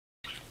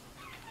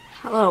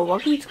Hello,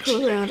 welcome to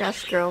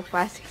Coolrainbowdashgrl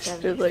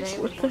 567. Like,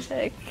 what the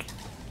heck?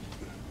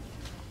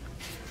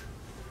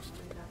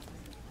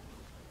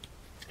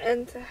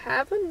 And to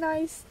have a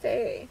nice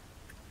day.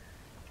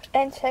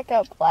 And check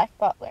out Black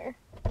Butler.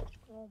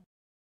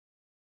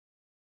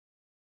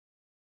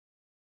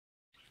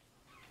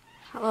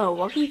 Hello,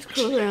 welcome to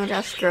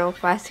Coolrainbowdashgrl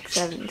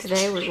 567.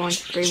 Today we're going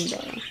to Green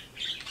Bay.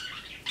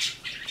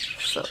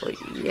 So,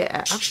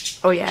 yeah.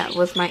 Oh, yeah, it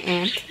was my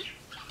aunt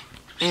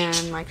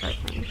and my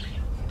cousin.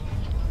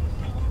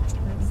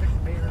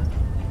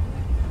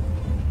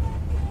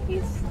 He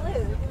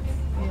slid.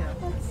 Yeah.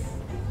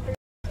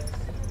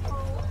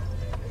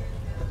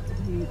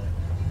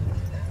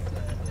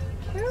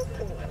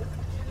 Careful.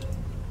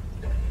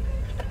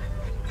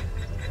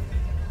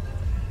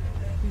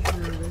 He's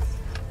nervous.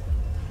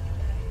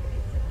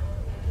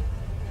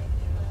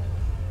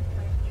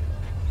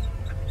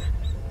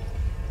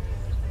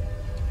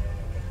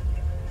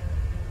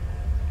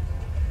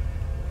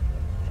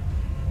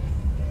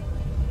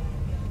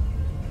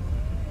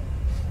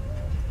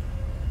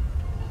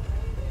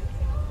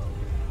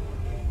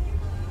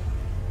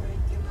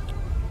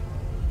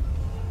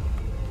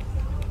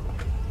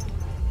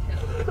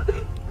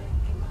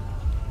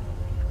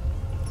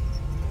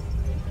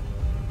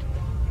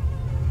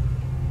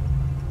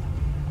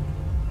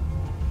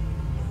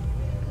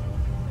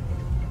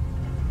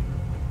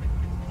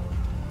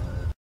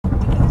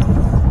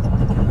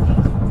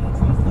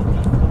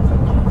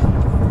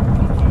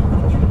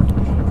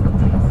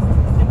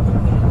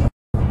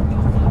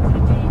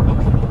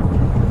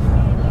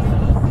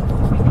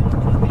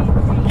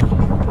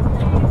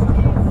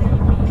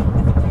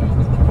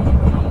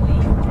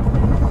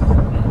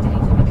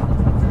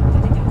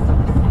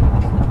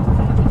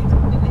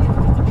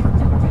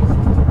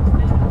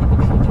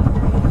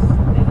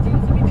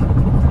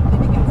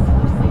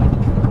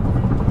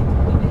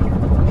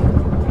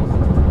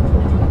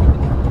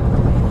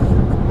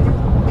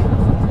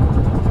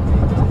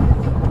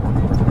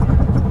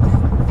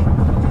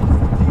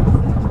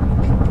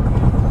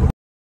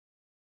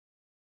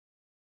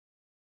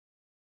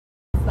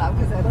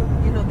 Because I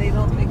don't, they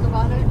don't think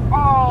about it.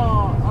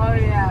 Oh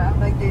yeah.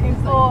 Like they just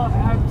People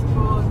at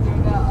school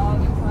do that all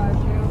the time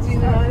too. do you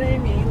know what I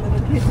mean? Little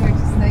kids are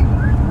just like,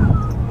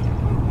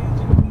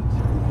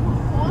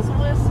 Who's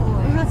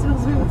whistling? that's what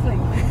we was like.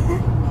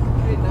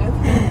 That's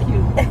kind of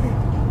cute.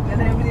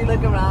 And everybody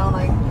look around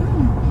like,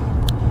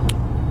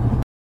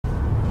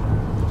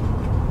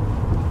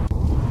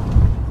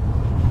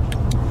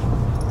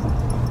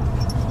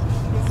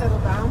 You settle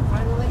down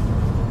finally?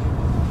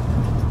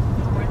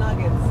 We're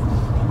nuggets.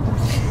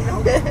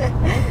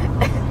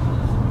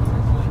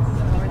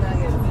 We're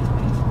nuggets.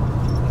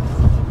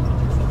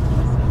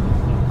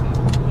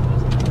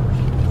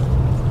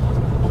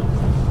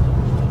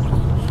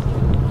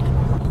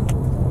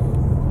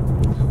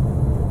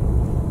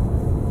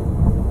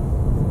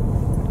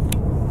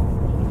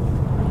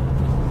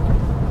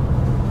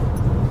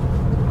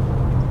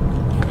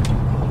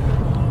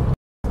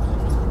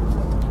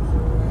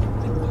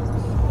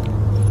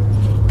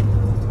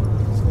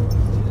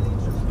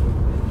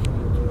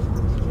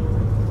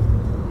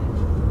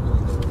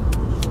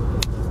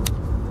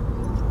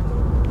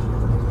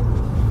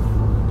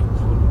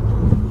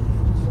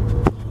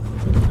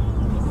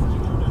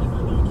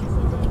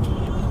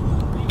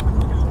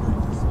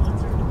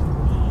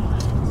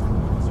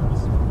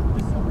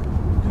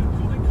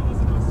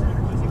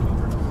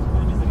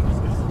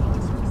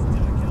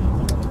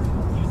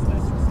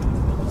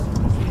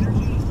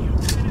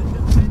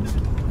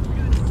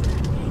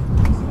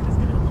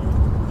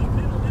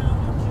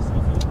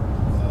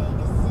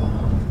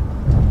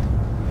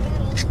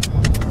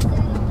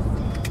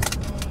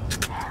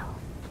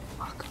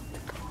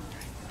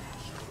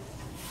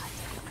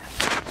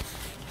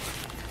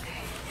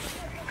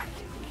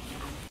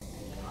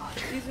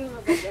 These are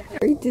the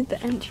different. We did the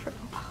intro.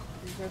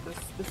 These are the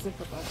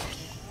specific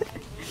ones.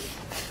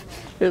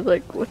 We're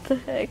like, what the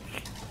heck?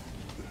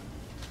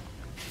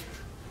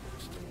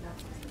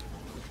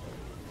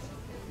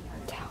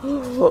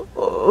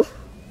 Oh.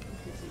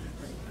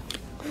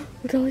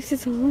 Odalis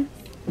is on?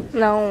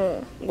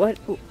 No. What?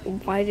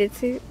 Why did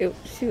she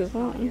was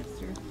on?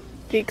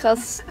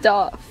 Because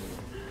stuff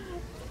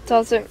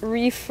doesn't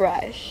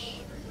refresh.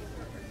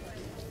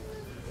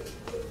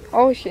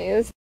 Oh, she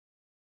is.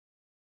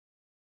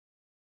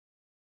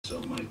 So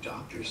my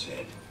doctor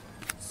said.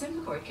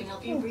 Symbicort can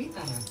help you breathe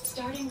better,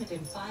 starting within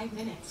 5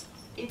 minutes.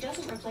 It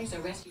doesn't replace a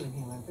rescue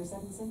inhaler for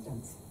sudden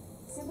symptoms.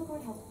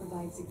 Symbicort helps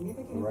provide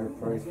significant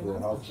improvement in your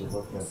lung function.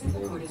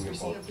 Symbicort is for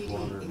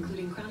COPD,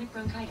 including chronic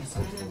bronchitis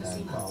and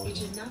emphysema. It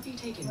should not be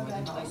taken more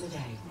than twice a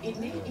day. It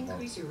may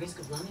increase your risk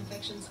of lung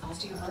infections,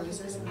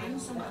 osteoporosis,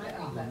 and some eye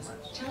problems.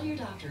 Tell your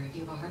doctor if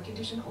you have a heart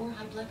condition or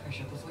high blood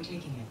pressure before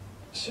taking it.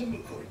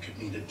 Symbicort could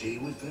mean a day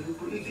with better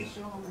breathing.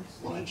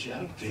 Watch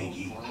out,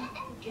 Piggy.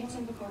 Get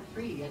Symbicort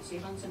free at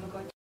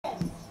SaveOnSymbicort.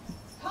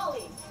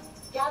 Colleagues,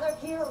 gather gathered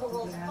here are the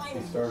world's He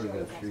finest started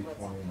insurance at experts.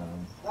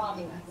 329.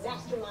 Robbing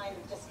mastermind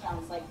of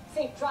discounts like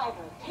safe driver,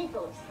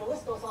 paperless, the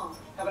list goes on.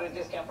 How about a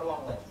discount for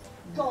long live?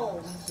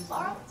 Gold.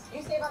 Laura,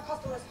 you save our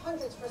customers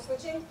hundreds for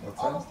switching.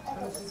 What's that? Almost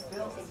effortlessly.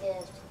 It's a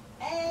gift.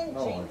 And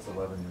No, change. it's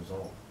 11 years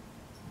old.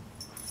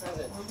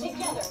 Present.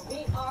 Together, we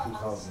are 2007.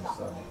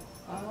 unstoppable.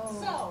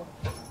 So,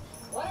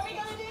 what are we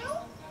gonna do?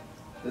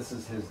 This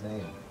is his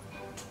name.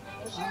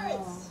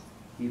 Insurance.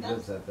 He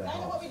lives at that Kind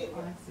of what house. we do.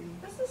 I see.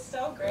 This is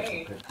so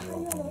great. Picture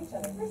of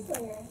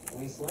him.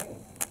 We sling.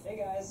 Hey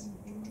guys.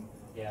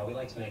 Yeah, we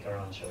like to make our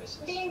own choices.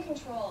 Be in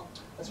control.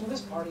 Let's move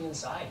this party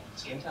inside.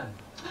 It's game time.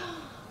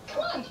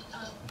 Come on.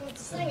 With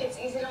Sling, it's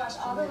easy to watch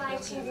all the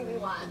live TV we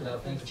want.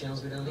 Without paying for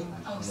channels we don't need.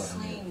 Oh,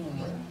 Sling.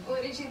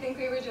 What did you think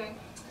we were doing?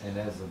 And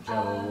as a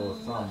general rule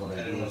of thumb, what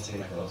I do is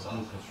take a new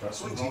Sling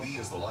construction TV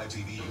is the live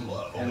TV you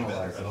love, only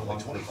better analyze at it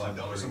only 1%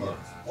 $25 a month.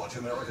 Watch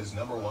America's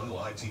 '1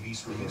 live TV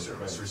streaming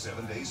service for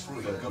 7 days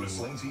free. Go to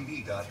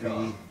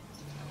slingtv.com.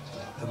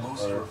 The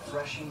most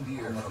refreshing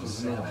beer from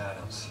Sam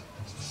Adams.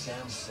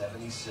 Sam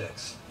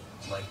 76.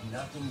 Like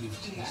nothing you've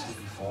tasted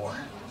before.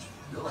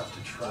 You'll have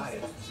to try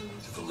it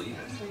to believe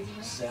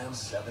it. Sam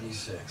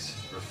 76.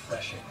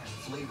 Refreshing,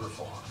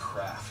 flavorful,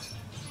 craft.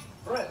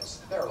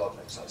 Friends, there are a lot of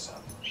things I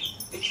sound.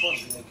 Each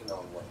one's unique in their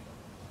own way.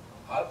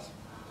 Hot,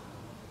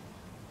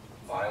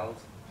 violent,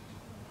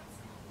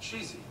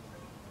 cheesy,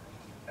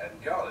 and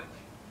garlic.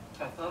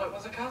 I thought it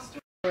was a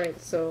costume.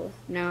 Alright, so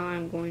now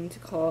I'm going to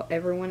call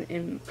everyone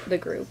in the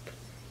group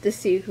to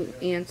see who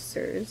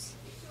answers.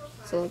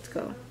 So let's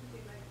go.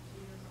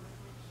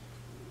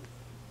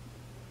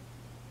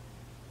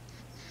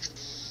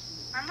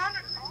 I'm not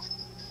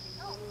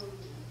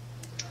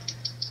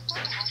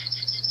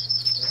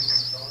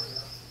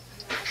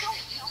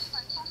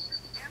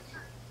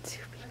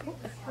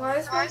Why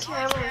is my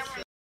camera?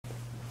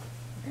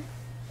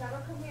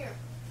 Shadow, come here.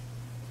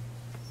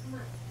 Come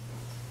on.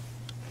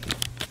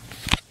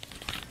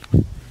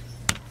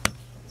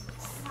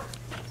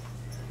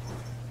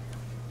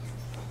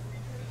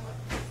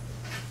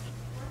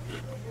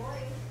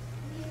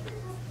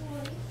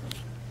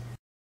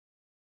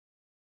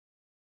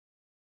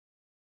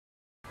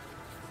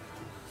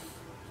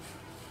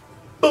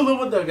 Bullet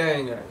with the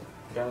gang.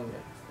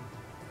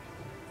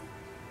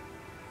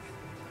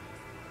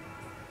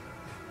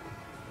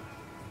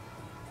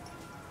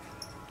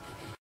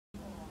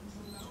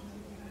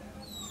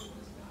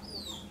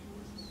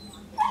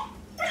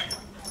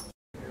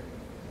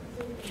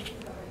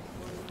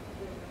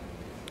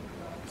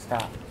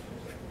 Stop.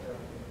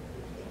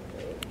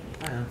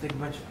 I don't think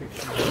much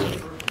pictures.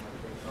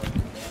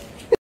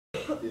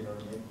 You know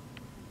what I mean?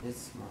 It's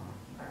small.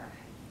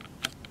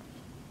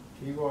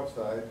 Can you go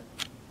outside?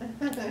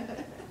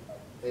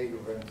 Egg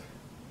event.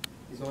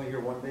 He's only here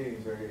one day and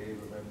he's already at egg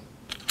event.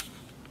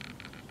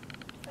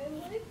 I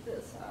like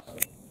this house.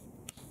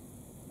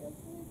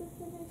 Definitely the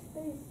finished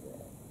face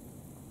there.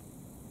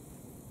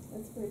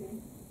 That's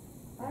pretty.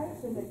 I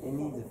actually like the It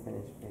needs color. a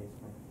finished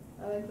basement.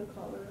 I like the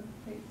color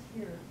paint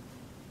here.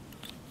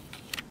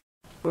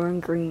 We're in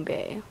Green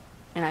Bay,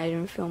 and I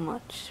didn't feel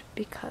much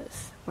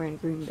because we're in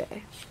Green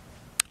Bay.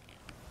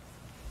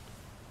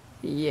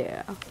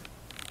 Yeah.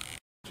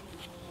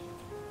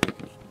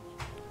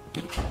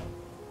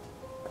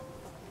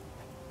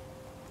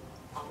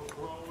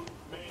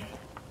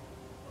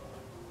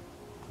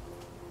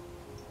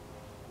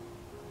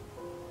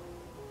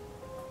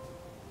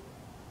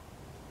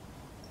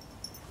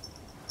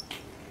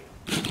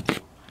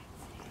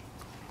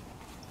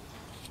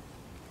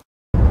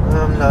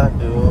 I'm not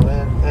doing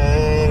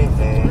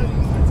anything. Look,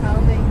 the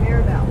town named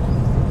Mirabelle.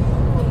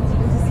 Did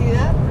you see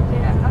that?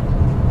 Yeah.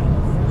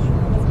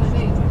 That's my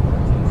name.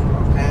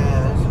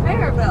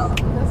 Mirabelle.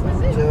 That's my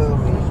name. Tell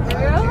me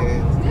Mirabelle?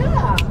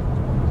 Yeah.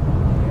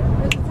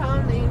 There's a town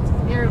named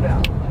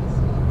Mirabelle.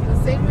 The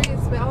same way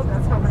it's spelled,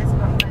 that's how my name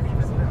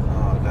is spelled.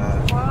 Oh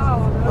god. Wow.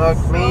 Look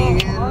me in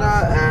the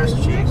ass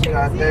cheeks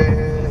got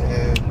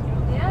there.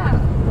 Yeah.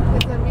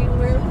 Because I mean,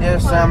 we're.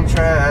 Yes, I'm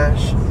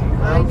trash.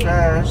 I'm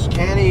trash.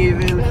 Can't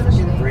even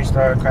fucking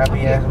 3-star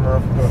crappy ass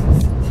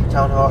motherfucker.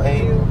 Town Hall 8.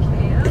 Right.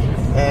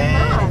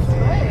 And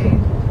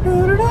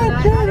Every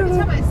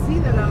time I see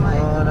that, I'm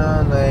like, on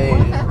a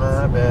lady,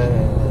 my bed.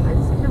 I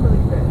just can't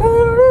believe it.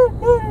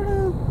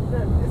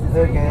 This is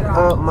Looking rated up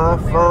R. my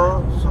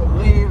phone, so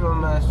leave a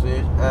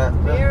message at the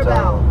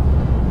Mirabelle. tone.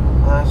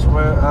 I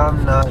swear I'm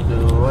not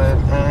doing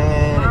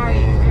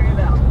anything.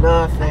 Mirabelle.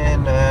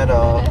 Nothing at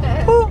all.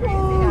 That's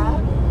crazy, huh?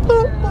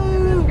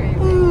 That's crazy.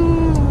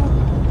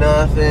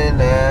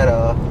 Nothing at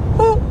all.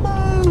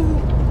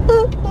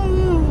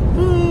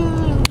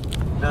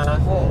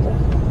 Nothing.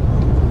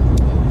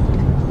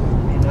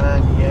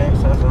 90X,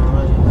 that's a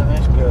money.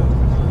 Let's go.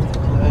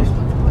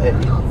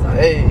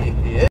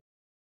 Hey.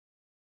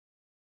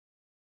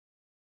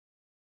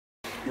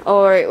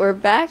 Alright, we're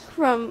back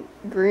from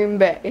Green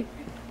Bay.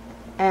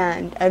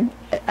 And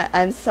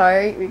I'm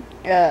sorry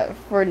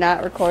for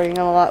not recording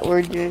a lot.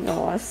 We're doing a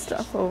lot of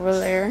stuff over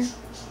there.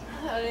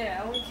 Oh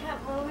yeah, we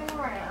kept moving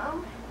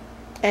around.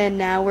 And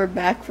now we're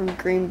back from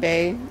Green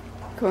Bay.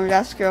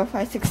 Coolrainbowdashgrl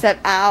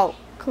 567. Ow!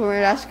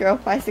 Coolrainbowdashgrl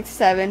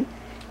 567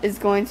 is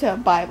going to a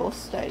Bible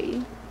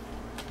study.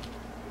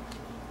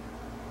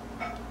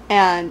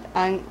 And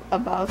I'm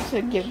about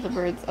to give the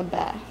birds a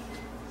bath.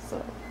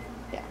 So,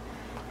 yeah.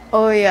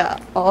 Oh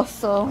yeah,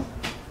 also,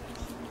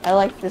 I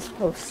like this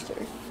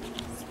poster.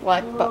 It's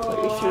Black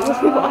Butler. You should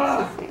really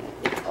watch this thing.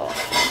 It's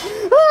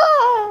awesome.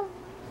 Ah!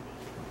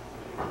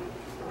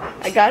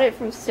 I got it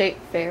from State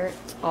Fair.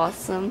 It's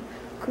awesome.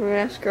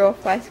 Coolrainbowdashgrl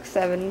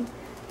 567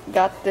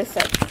 got this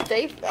at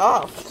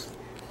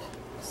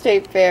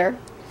State Fair.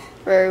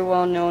 Very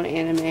well known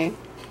anime.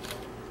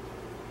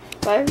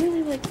 But I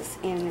really like this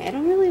anime. I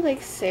don't really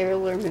like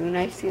Sailor Moon.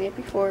 I've seen it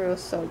before. It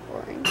was so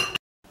boring.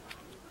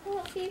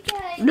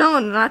 No,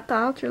 not the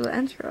outro, the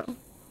intro.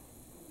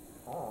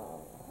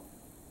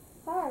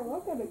 Hi,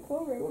 welcome to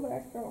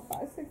Coolrainbowdashgrl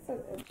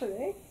 567. And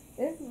today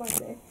is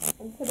Monday.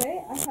 And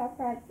today I have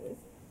practice.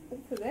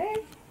 And today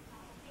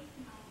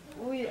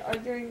we are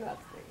doing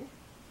nothing.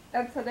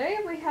 And today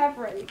we have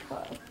Ready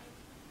Club.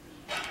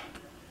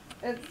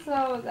 And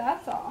so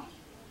that's all.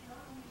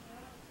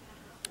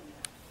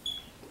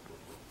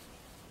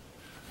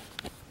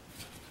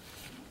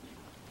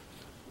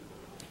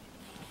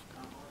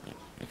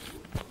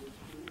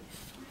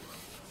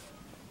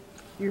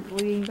 You're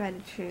bleeding by the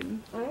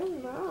chin.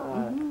 I'm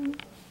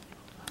not.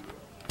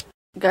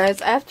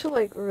 Guys, I have to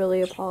like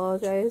really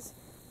apologize.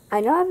 I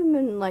know I haven't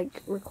been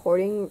like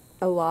recording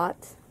a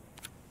lot,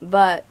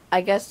 but I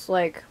guess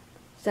like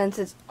since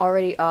it's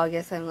already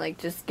August, I'm like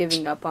just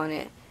giving up on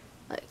it.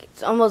 Like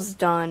it's almost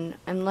done.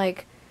 I'm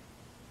like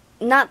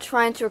not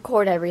trying to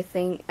record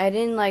everything. I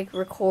didn't like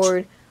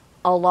record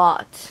a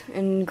lot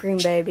in Green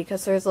Bay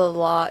because there's a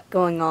lot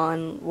going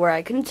on where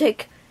I couldn't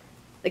take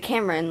the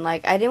camera and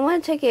like I didn't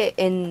want to take it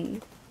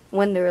in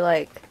when they were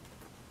like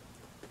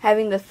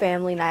having the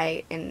family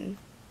night in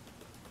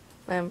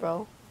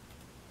Lambeau.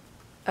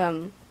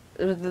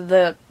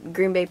 The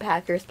Green Bay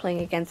Packers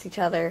playing against each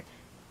other.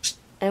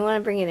 I didn't want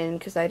to bring it in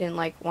because I didn't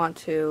like want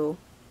to,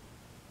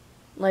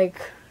 like,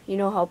 you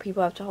know how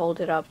people have to hold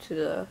it up to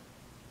the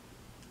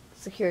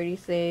security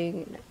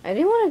thing. I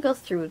didn't want to go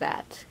through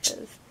that because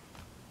it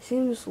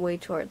seems way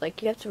too hard.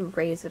 Like you have to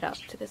raise it up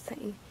to the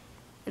thing,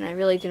 and I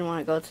really didn't want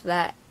to go to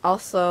that.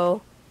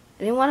 Also,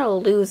 I didn't want to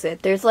lose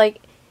it. There's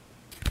like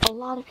a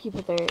lot of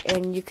people there,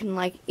 and you can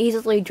like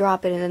easily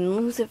drop it and then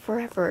lose it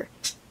forever.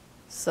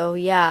 So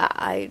yeah,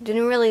 I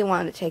didn't really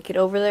want to take it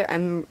over there.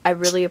 I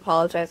really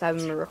apologize. I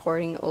haven't been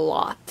recording a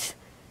lot.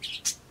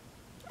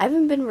 I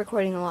haven't been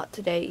recording a lot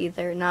today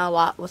either. Not a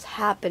lot was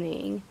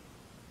happening.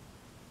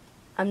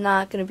 I'm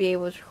not gonna be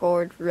able to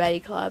record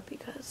Ready Club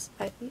because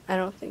I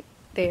don't think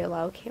they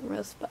allow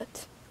cameras.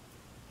 But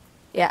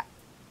yeah,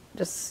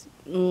 just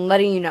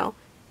letting you know.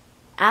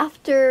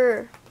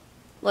 After,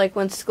 like,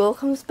 when school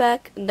comes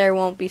back, there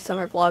won't be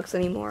summer vlogs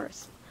anymore.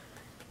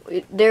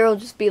 There will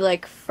just be,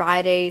 like,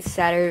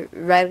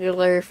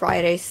 regular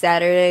Friday,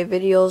 Saturday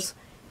videos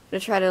to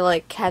try to,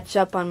 like, catch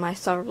up on my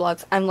summer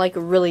vlogs. I'm, like,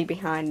 really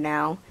behind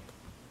now.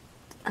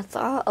 That's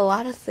all. A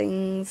lot of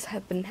things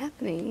have been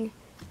happening.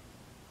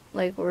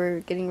 Like,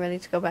 we're getting ready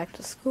to go back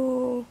to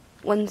school.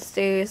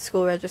 Wednesday,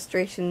 school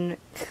registration.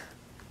 I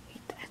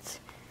hate that.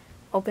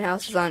 Open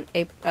house is on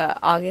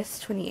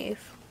August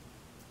 28th.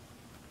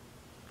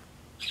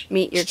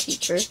 Meet your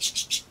teacher.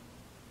 It's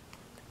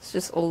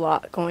just a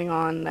lot going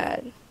on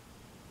that I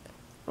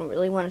don't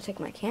really want to take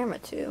my camera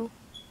to.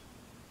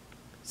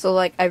 So,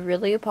 like, I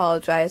really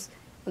apologize.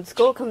 When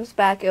school comes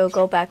back, it'll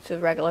go back to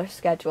the regular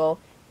schedule.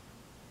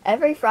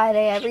 Every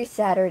Friday, every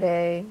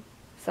Saturday.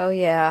 So,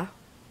 yeah,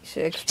 you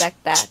should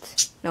expect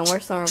that. No more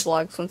summer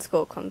vlogs when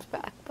school comes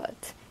back,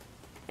 but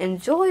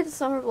enjoy the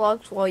summer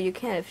vlogs while you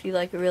can if you,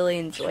 like, really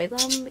enjoy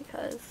them,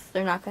 because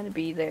they're not going to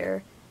be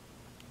there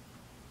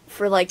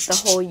for like the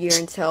whole year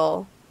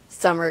until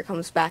summer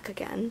comes back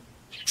again.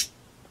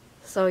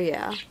 So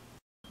yeah.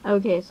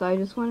 Okay, so I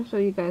just want to show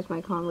you guys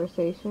my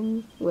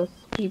conversation with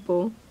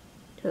people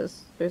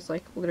because there's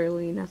like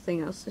literally nothing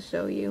else to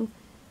show you.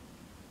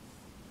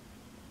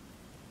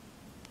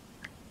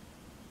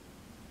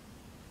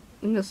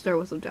 I'm gonna start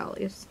with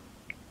Odalis.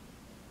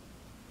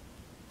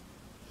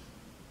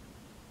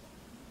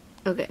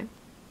 Okay.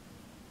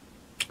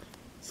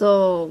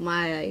 So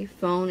my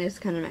phone is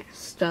kind of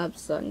messed up,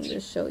 so I'm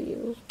gonna show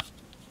you.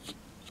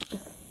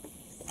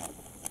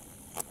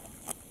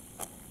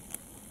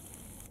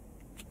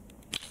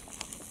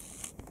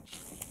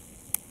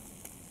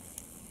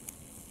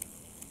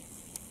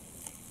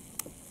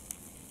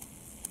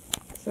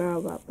 Sorry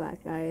about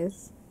that,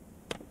 guys.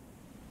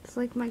 It's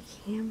like my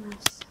camera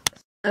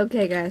sucks.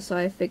 Okay, guys, so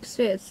I fixed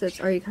it. It says,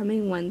 "Are you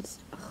coming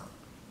Wednesday?"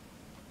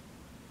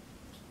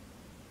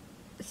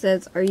 It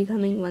says, "Are you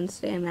coming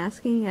Wednesday?" I'm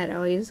asking. I'd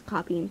always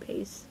copy and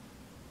paste,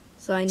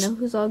 so I know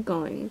who's all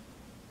going.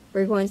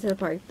 We're going to the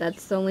park.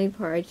 That's the only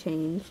part I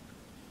changed.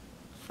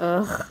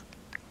 Ugh.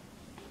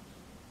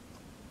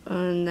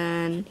 And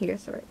then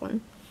here's the right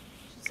one.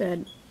 She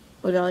said,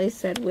 Odalis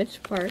said,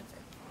 "Which park?"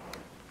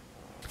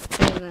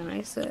 And then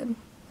I said,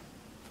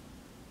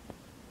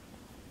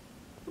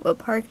 "What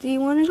park do you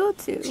want to go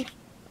to?"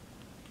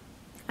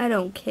 I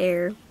don't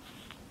care.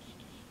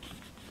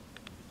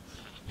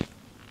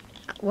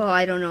 Well,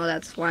 I don't know,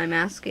 that's why I'm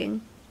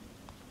asking.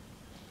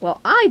 Well,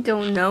 I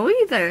don't know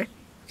either.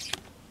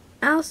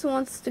 Alice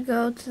wants to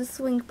go to the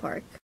swing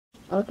park.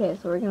 Okay,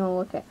 so we're gonna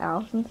look at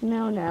Allison's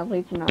now.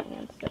 Natalie did not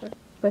answer.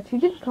 But she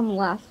did come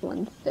last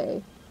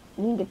Wednesday.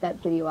 I didn't get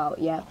that video out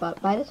yet, but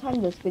by the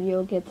time this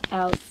video gets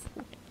out,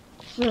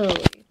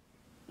 surely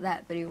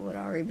that video would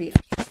already be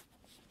out.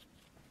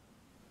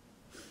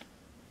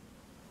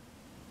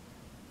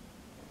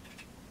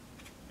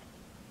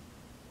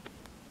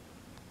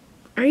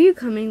 Are you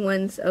coming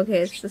Wednesday? Okay,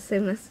 it's the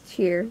same message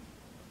here.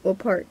 What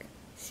park?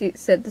 She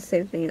said the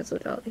same thing as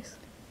Odalis.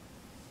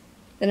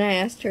 Then I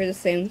asked her the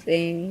same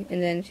thing,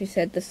 and then she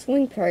said the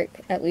swing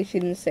park. At least she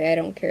didn't say I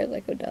don't care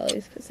like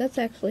Odalis, because that's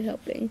actually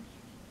helping.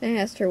 Then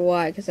I asked her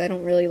why, because I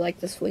don't really like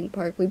the swing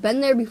park. We've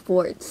been there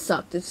before, it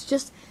sucked. It's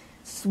just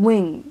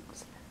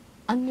swings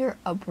under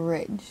a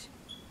bridge.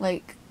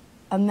 Like,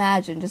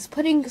 imagine just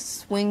putting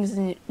swings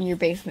in your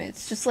basement.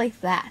 It's just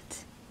like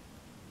that.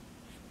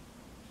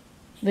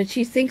 But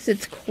she thinks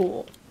it's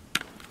cool.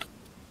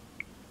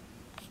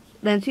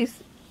 Then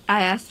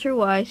I asked her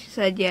why. She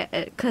said, yeah,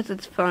 because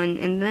it's fun.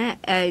 And then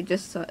I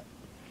just said,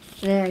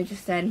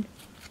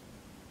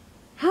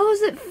 how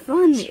is it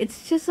fun?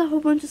 It's just a whole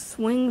bunch of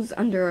swings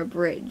under a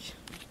bridge.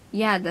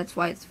 Yeah, that's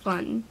why it's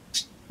fun.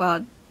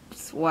 Well,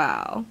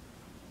 wow.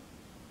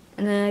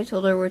 And then I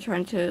told her we're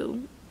trying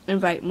to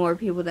invite more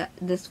people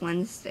this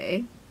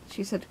Wednesday.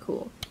 She said,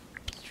 cool.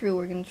 It's true,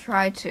 we're going to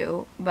try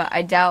to, but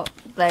I doubt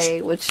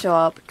they would show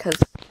up because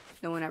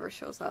no one ever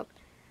shows up.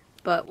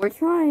 But we're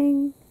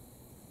trying.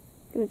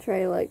 Gonna try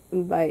to, like,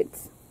 invite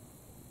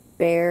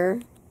Bear.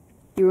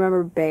 You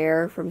remember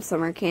Bear from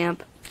summer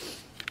camp?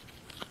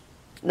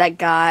 That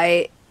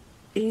guy,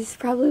 he's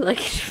probably like,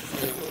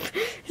 he's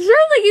probably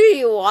gonna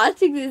be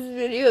watching this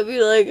video and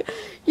be like,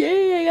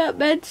 yay, I got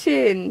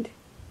mentioned.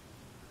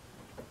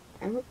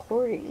 I'm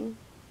recording.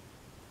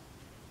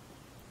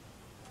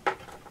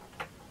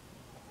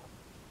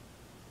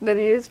 Then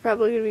he's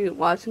probably gonna be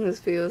watching this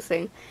video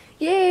saying,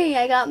 yay,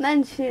 I got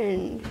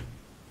mentioned.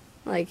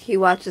 Like, he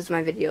watches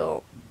my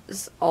video.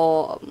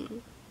 All,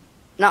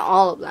 not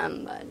all of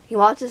them, but he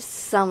watches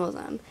some of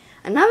them.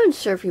 I'm not even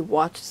sure if he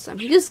watches them.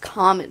 He just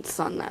comments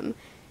on them.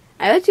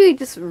 I bet you he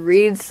just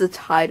reads the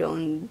title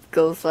and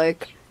goes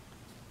like,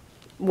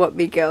 what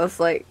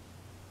Miguel's like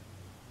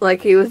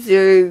he was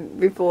doing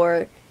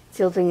before,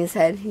 tilting his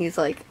head. He's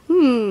like,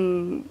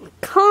 calm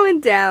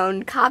it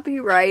down,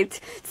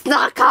 copyright. It's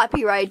not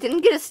copyright,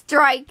 didn't get a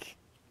strike.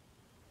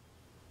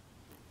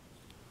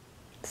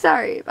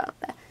 Sorry about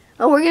that.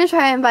 Oh, we're going to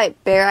try to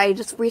invite Bear. I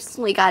just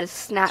recently got a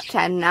Snapchat,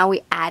 and now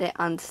we add it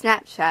on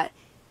Snapchat.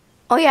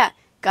 Oh, yeah,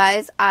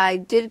 guys, I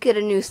did get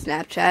a new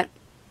Snapchat.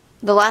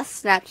 The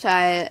last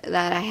Snapchat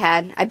that I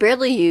had, I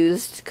barely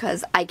used,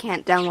 because I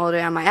can't download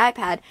it on my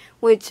iPad,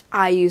 which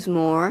I use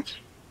more.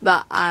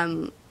 But,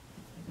 I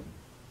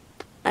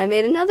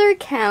made another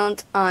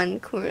account on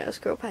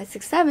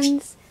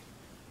Coolrainbowdashgrl567's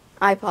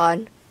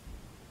iPod,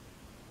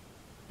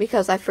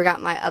 because I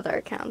forgot my other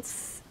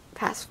account's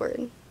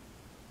password.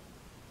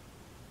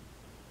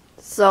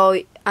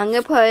 So, I'm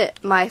going to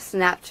put my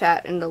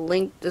Snapchat in the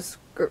link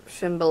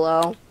description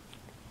below.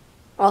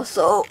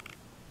 Also,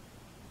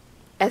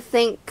 I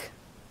think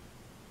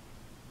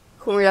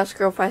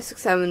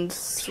Coolrainbowdashgrl567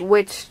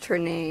 switched her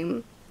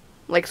name.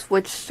 Like,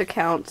 switched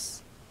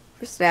accounts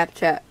for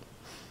Snapchat.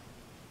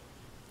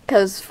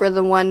 Because for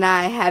the one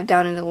that I have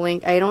down in the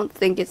link, I don't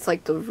think it's,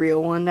 like, the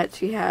real one that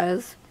she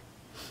has.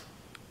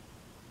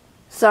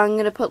 So, I'm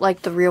going to put,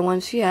 like, the real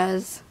one she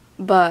has.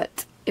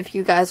 But, if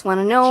you guys want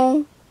to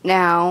know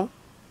now,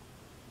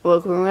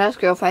 well,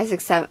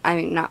 Coolrainbowdashgrl567, I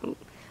mean, not,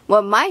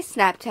 what my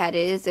Snapchat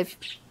is, if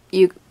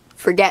you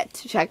forget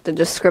to check the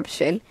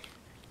description,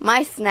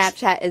 my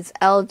Snapchat is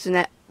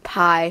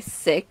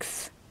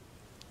Genettpie6,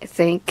 I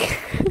think.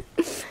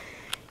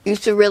 You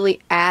should really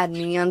add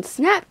me on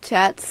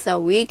Snapchat so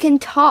we can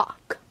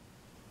talk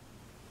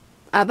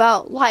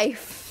about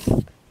life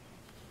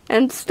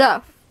and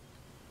stuff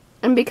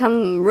and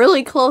become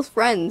really close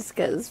friends,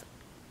 because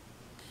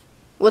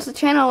with a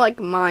channel like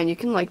mine, you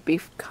can, like,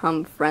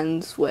 become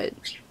friends with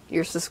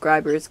your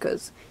subscribers,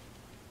 because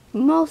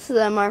most of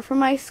them are from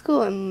my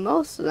school, and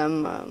most of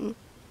them,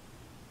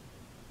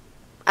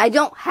 I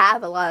don't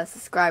have a lot of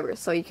subscribers,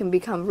 so you can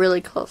become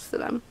really close to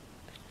them.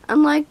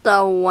 Unlike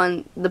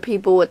the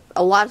people with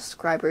a lot of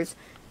subscribers,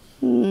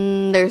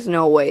 there's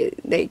no way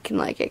they can,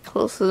 like, get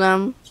close to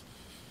them.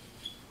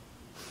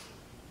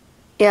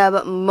 Yeah,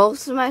 but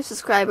most of my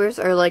subscribers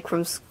are, like,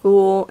 from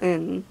school,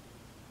 and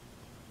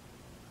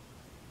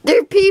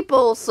they're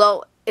people,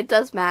 so it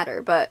does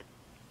matter, but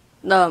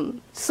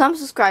some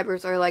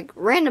subscribers are like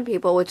random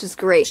people, which is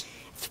great.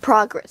 It's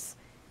progress.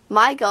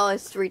 My goal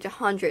is to reach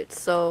 100,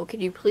 so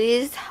could you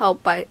please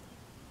help by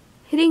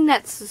hitting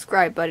that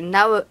subscribe button?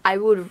 I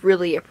would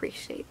really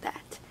appreciate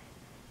that.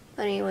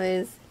 But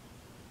anyways,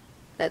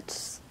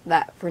 that's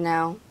that for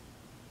now.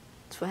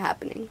 That's what's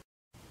happening.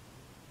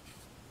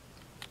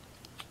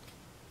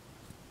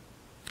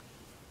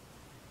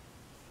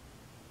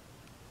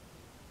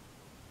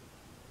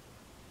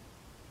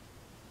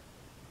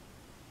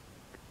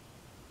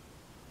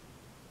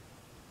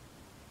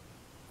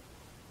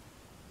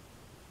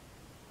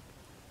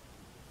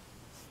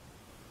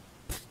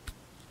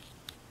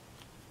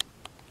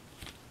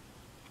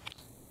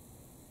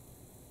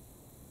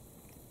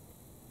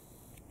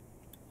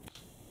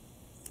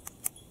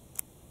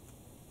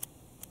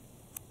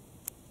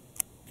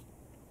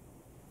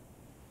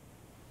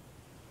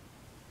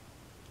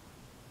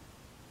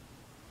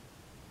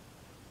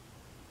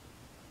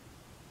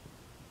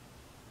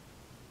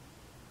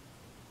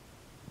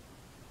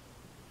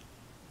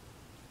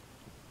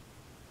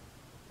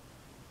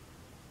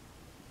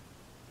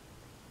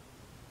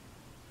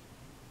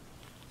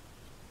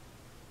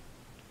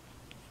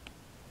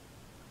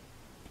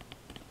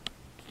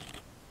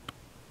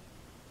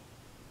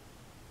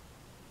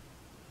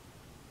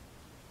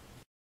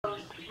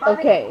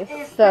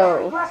 Okay,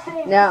 so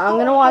now I'm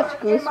gonna watch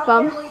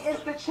Goosebumps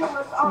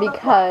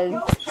because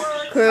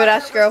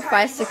Coolrainbowdashgrl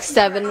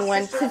 567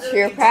 went to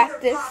cheer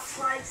practice.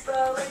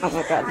 Oh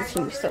my god, this is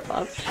gonna be so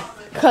loud.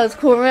 Because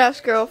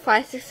Coolrainbowdashgrl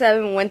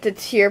 567 went to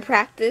cheer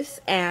practice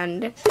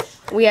and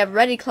we have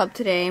Ready Club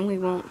today and we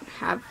won't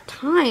have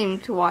time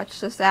to watch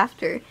this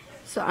after.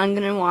 So I'm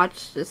gonna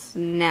watch this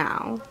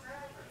now.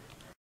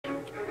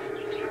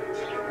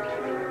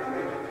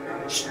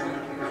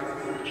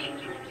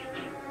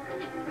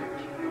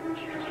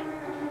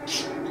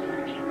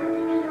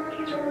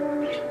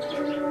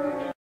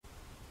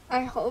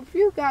 I hope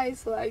you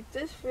guys like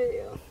this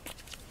video.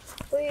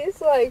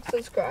 Please like,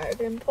 subscribe,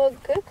 and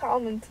put good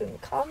comments in the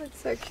comment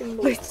section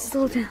below. Wait,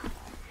 slow down.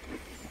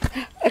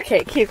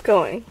 Okay, keep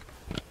going.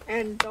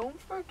 And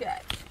don't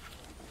forget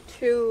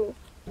to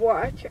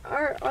watch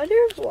our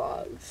other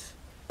vlogs.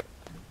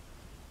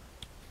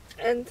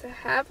 And to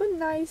have a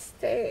nice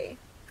day.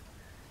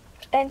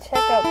 And check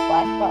out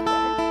Black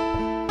Butler.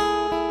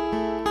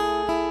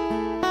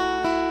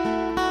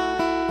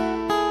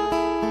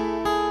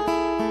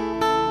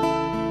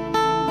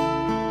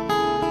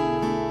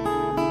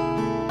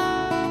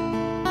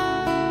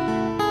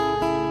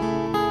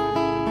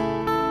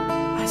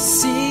 I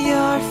see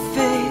your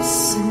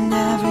face in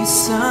every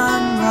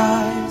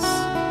sunrise.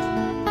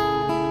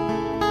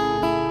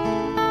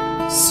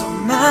 So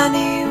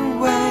many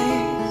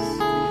ways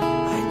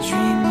I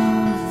dream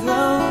of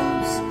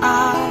those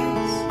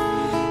eyes,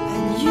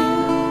 and you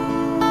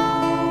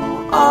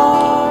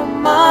are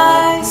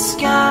my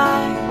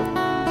sky.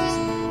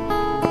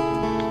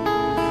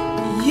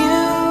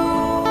 You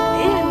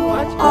and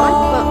watch Black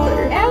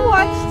Butler. And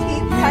watch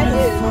Teen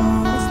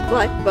Titans.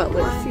 Black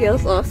Butler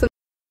feels awesome.